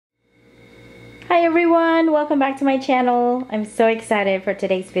Hi everyone, welcome back to my channel. I'm so excited for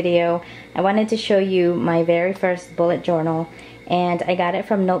today's video. I wanted to show you my very first bullet journal, and I got it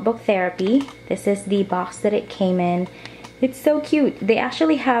from Notebook Therapy. This is the box that it came in. It's so cute. They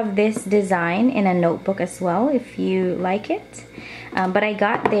actually have this design in a notebook as well if you like it. But I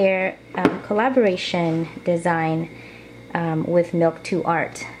got their collaboration design with Milk to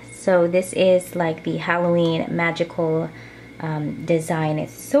Art. So this is like the Halloween magical design.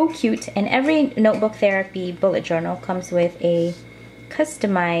 It's so cute, and every Notebook Therapy bullet journal comes with a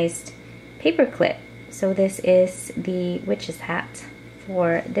customized paper clip. So this is the witch's hat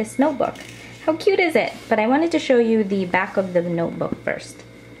for this notebook. How cute is it? But I wanted to show you the back of the notebook first.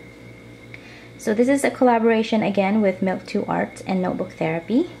 So this is a collaboration again with Milk to Art and Notebook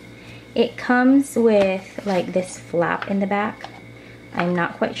Therapy. It comes with like this flap in the back. I'm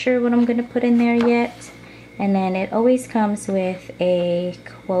not quite sure what I'm gonna put in there yet. And then it always comes with a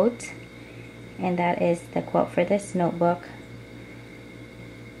quote, and that is the quote for this notebook.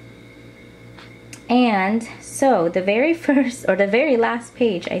 And so the very first, or the very last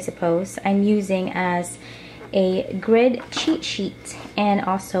page, I suppose, I'm using as a grid cheat sheet and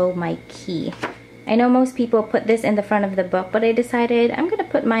also my key. I know most people put this in the front of the book, but I decided I'm gonna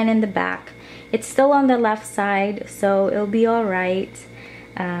put mine in the back. It's still on the left side, so it'll be all right.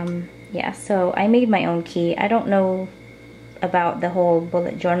 Yeah, so I made my own key. I don't know about the whole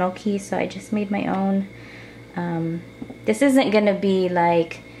bullet journal key, so I just made my own. This isn't gonna be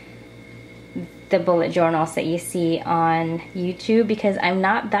like the bullet journals that you see on YouTube because I'm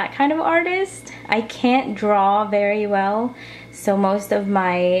not that kind of artist. I can't draw very well, so most of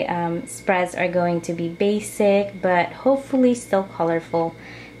my spreads are going to be basic, but hopefully still colorful.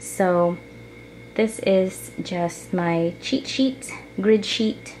 So this is just my cheat sheet, grid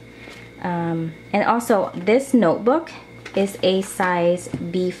sheet. And also this notebook is a size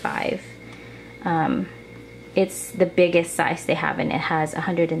B5. It's the biggest size they have, and it has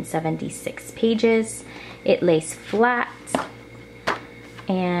 176 pages. It lays flat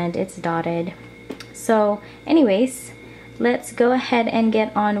and it's dotted. So anyways, let's go ahead and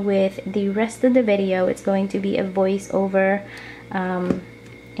get on with the rest of the video. It's going to be a voiceover, and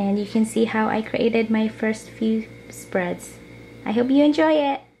you can see how I created my first few spreads. I hope you enjoy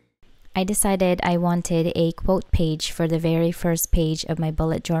it. I decided I wanted a quote page for the very first page of my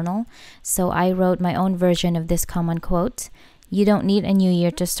bullet journal, so I wrote my own version of this common quote: "You don't need a new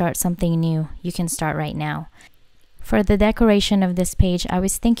year to start something new. You can start right now." For the decoration of this page, I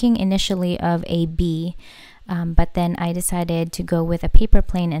was thinking initially of a bee, but then I decided to go with a paper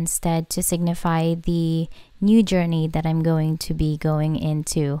plane instead to signify the new journey that I'm going to be going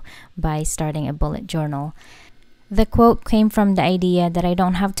into by starting a bullet journal. The quote came from the idea that I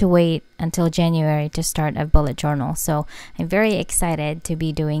don't have to wait until January to start a bullet journal, so I'm very excited to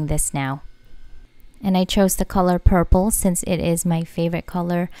be doing this now. And I chose the color purple since it is my favorite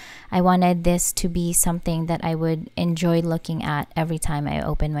color. I wanted this to be something that I would enjoy looking at every time I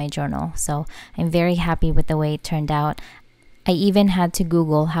open my journal, so I'm very happy with the way it turned out. I even had to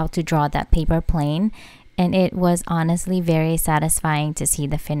Google how to draw that paper plane, and it was honestly very satisfying to see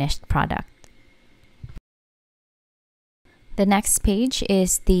the finished product. The next page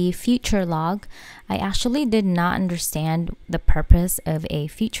is the future log. I actually did not understand the purpose of a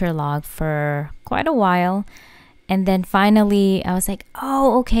future log for quite a while. And then finally I was like,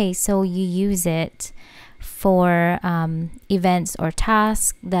 oh, okay, so you use it for events or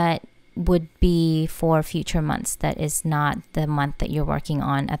tasks that would be for future months. That is not the month that you're working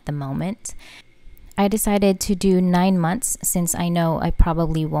on at the moment. I decided to do 9 months since I know I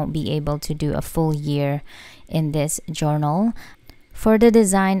probably won't be able to do a full year in this journal. For the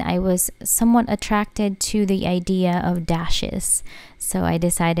design, I was somewhat attracted to the idea of dashes. So I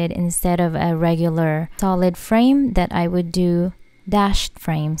decided instead of a regular solid frame that I would do dashed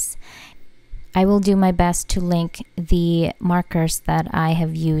frames. I will do my best to link the markers that I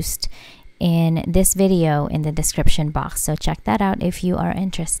have used in this video in the description box. So check that out if you are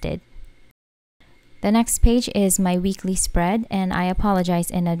interested. The next page is my weekly spread, and I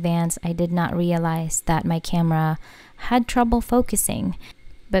apologize in advance. I did not realize that my camera had trouble focusing.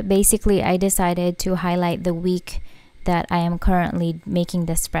 But basically, I decided to highlight the week that I am currently making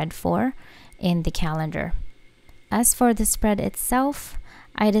the spread for in the calendar. As for the spread itself,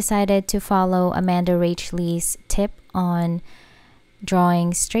 I decided to follow Amanda Rach Lee's tip on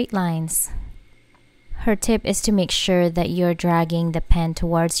drawing straight lines. Her tip is to make sure that you're dragging the pen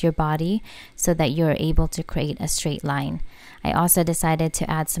towards your body so that you're able to create a straight line. I also decided to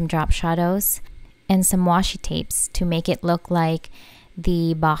add some drop shadows and some washi tapes to make it look like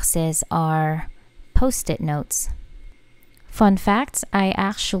the boxes are post-it notes. Fun fact, I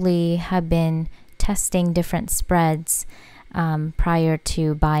actually have been testing different spreads prior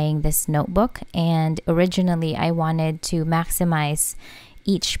to buying this notebook, and originally I wanted to maximize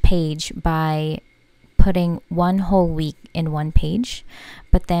each page by putting one whole week in one page,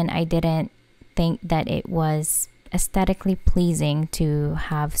 but then I didn't think that it was aesthetically pleasing to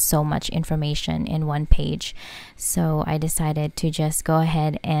have so much information in one page, so I decided to just go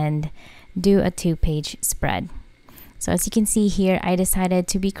ahead and do a 2-page spread. So as you can see here, I decided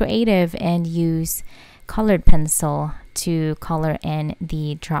to be creative and use colored pencil to color in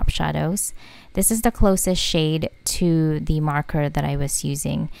the drop shadows. This is the closest shade to the marker that I was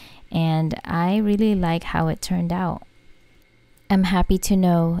using, and I really like how it turned out. I'm happy to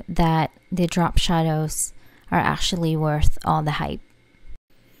know that the drop shadows are actually worth all the hype.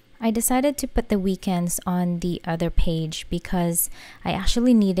 I decided to put the weekends on the other page because I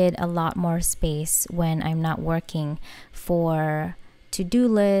actually needed a lot more space when I'm not working for to-do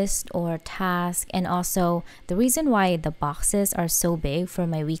list or task. And also the reason why the boxes are so big for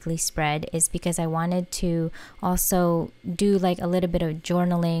my weekly spread is because I wanted to also do like a little bit of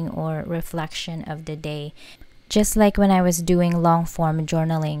journaling or reflection of the day, just like when I was doing long form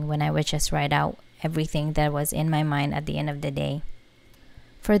journaling, when I would just write out everything that was in my mind at the end of the day.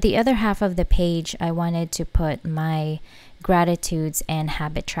 For the other half of the page, I wanted to put my gratitudes and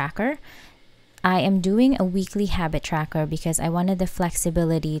habit tracker. I am doing a weekly habit tracker because I wanted the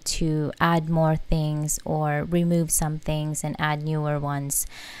flexibility to add more things or remove some things and add newer ones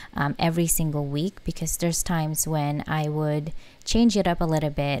every single week, because there's times when I would change it up a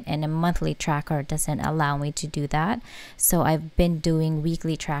little bit and a monthly tracker doesn't allow me to do that. So I've been doing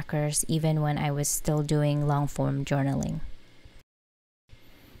weekly trackers even when I was still doing long form journaling.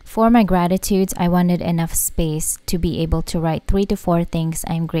 For my gratitudes, I wanted enough space to be able to write 3 to 4 things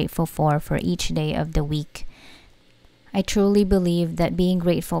I'm grateful for each day of the week. I truly believe that being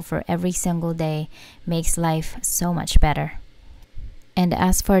grateful for every single day makes life so much better. And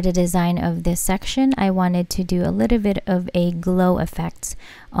as for the design of this section, I wanted to do a little bit of a glow effect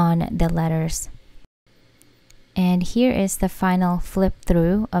on the letters. And here is the final flip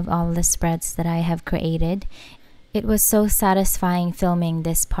through of all the spreads that I have created. It was so satisfying filming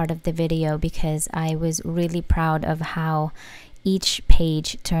this part of the video because I was really proud of how each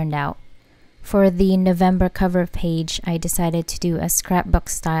page turned out. For the November cover page, I decided to do a scrapbook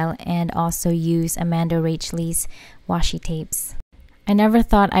style and also use Rach Lee's washi tapes. I never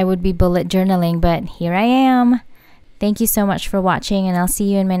thought I would be bullet journaling, but here I am. Thank you so much for watching, and I'll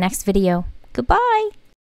see you in my next video. Goodbye!